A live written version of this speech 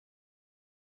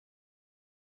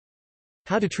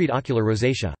How to treat ocular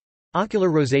rosacea. Ocular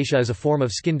rosacea is a form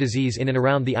of skin disease in and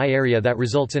around the eye area that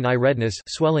results in eye redness,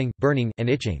 swelling, burning, and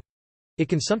itching. It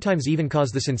can sometimes even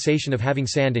cause the sensation of having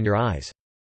sand in your eyes.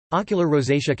 Ocular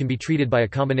rosacea can be treated by a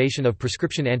combination of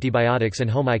prescription antibiotics and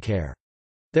home eye care.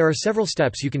 There are several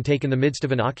steps you can take in the midst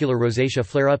of an ocular rosacea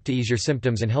flare-up to ease your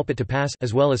symptoms and help it to pass,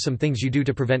 as well as some things you do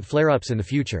to prevent flare-ups in the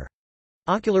future.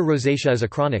 Ocular rosacea is a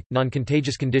chronic,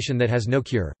 non-contagious condition that has no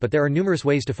cure, but there are numerous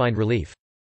ways to find relief.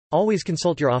 Always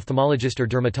consult your ophthalmologist or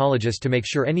dermatologist to make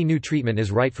sure any new treatment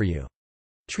is right for you.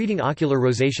 Treating ocular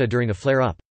rosacea during a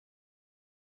flare-up.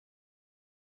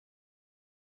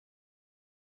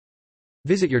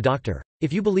 Visit your doctor.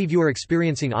 If you believe you are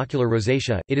experiencing ocular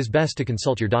rosacea, it is best to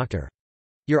consult your doctor.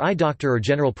 Your eye doctor or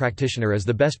general practitioner is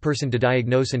the best person to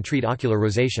diagnose and treat ocular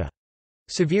rosacea.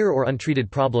 Severe or untreated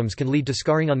problems can lead to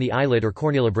scarring on the eyelid or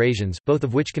corneal abrasions, both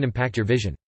of which can impact your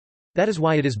vision. That is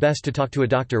why it is best to talk to a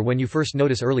doctor when you first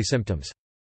notice early symptoms.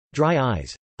 Dry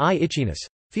eyes. Eye itchiness.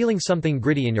 Feeling something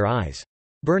gritty in your eyes.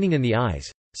 Burning in the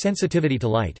eyes. Sensitivity to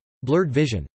light. Blurred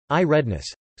vision. Eye redness.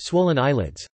 Swollen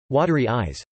eyelids. Watery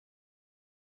eyes.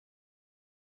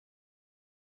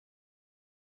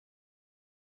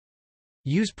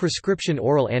 Use prescription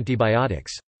oral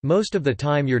antibiotics. Most of the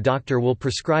time your doctor will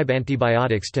prescribe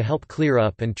antibiotics to help clear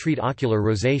up and treat ocular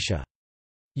rosacea.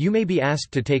 You may be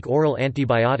asked to take oral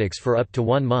antibiotics for up to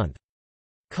 1 month.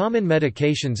 Common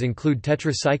medications include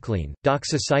tetracycline,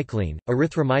 doxycycline,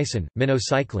 erythromycin,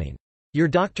 minocycline. Your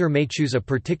doctor may choose a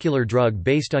particular drug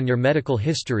based on your medical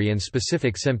history and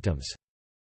specific symptoms.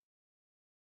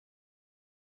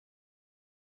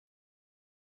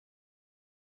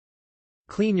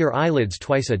 Clean your eyelids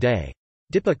twice a day.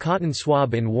 Dip a cotton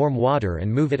swab in warm water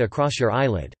and move it across your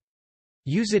eyelid.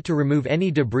 Use it to remove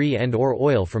any debris and/or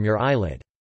oil from your eyelid.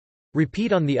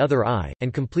 Repeat on the other eye,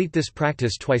 and complete this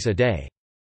practice twice a day.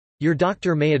 Your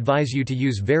doctor may advise you to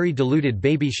use very diluted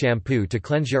baby shampoo to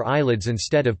cleanse your eyelids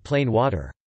instead of plain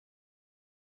water.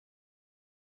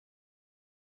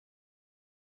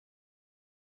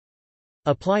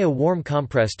 Apply a warm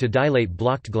compress to dilate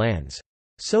blocked glands.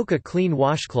 Soak a clean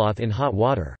washcloth in hot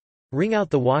water. Wring out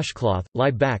the washcloth,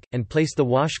 lie back, and place the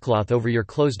washcloth over your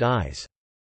closed eyes.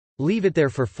 Leave it there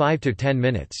for 5 to 10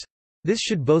 minutes. This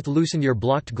should both loosen your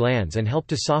blocked glands and help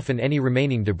to soften any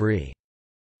remaining debris.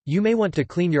 You may want to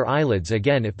clean your eyelids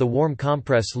again if the warm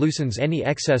compress loosens any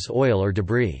excess oil or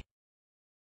debris.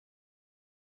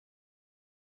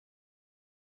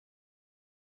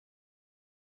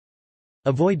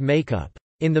 Avoid makeup.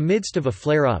 In the midst of a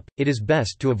flare-up, it is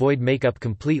best to avoid makeup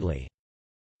completely.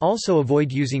 Also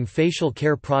avoid using facial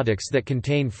care products that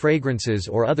contain fragrances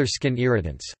or other skin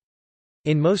irritants.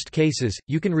 In most cases,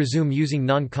 you can resume using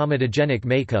non-comedogenic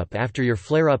makeup after your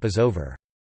flare-up is over.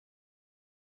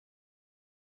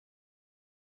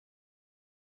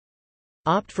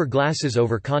 Opt for glasses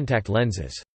over contact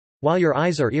lenses. While your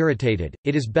eyes are irritated,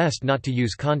 it is best not to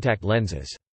use contact lenses.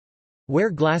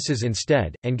 Wear glasses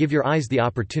instead, and give your eyes the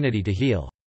opportunity to heal.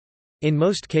 In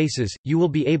most cases, you will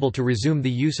be able to resume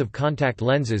the use of contact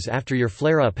lenses after your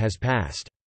flare-up has passed.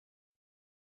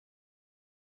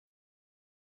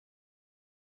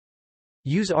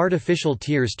 Use artificial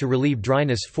tears to relieve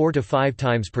dryness 4 to 5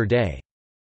 times per day.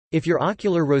 If your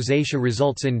ocular rosacea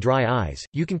results in dry eyes,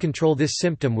 you can control this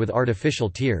symptom with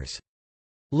artificial tears.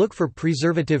 Look for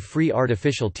preservative-free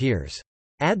artificial tears.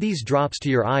 Add these drops to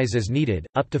your eyes as needed,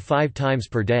 up to 5 times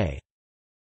per day.